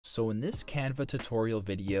So in this Canva tutorial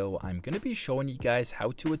video, I'm going to be showing you guys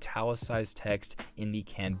how to italicize text in the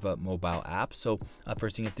Canva mobile app. So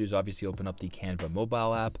first thing you have to do is obviously open up the Canva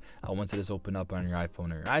mobile app. Once it is open up on your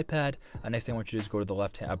iPhone or your iPad, next thing I want you to do is go to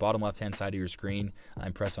the bottom left-hand side of your screen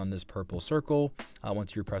and press on this purple circle.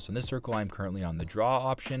 Once you're pressed on this circle, I'm currently on the draw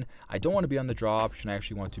option. I don't want to be on the draw option. I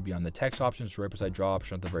actually want to be on the text option. So right beside draw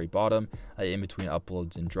option at the very bottom, in between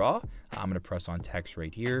uploads and draw, I'm going to press on text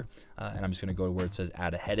right here, and I'm just going to go to where it says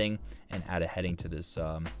add a heading and add a heading to this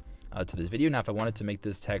video. Now, if I wanted to make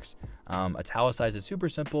this text italicized, it's super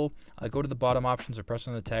simple. Go to the bottom options or press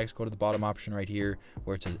on the text, go to the bottom option right here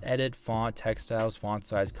where it says edit, font, text styles, font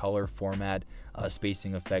size, color, format,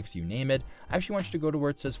 spacing, effects, you name it. I actually want you to go to where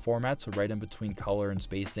it says format, so right in between color and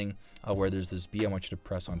spacing where there's this B, I want you to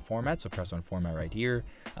press on format, so press on format right here.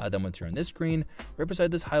 Then once you're on this screen, right beside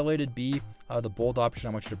this highlighted B, the bold option,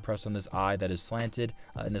 I want you to press on this I that is slanted,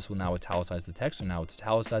 and this will now italicize the text. So now it's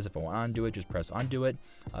italicized. If I want to undo it, just press undo it,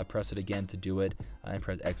 press it again to do it, and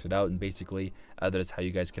press exit out. And basically that is how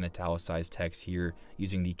you guys can italicize text here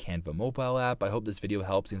using the Canva mobile app. I hope this video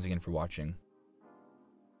helps. Thanks again for watching.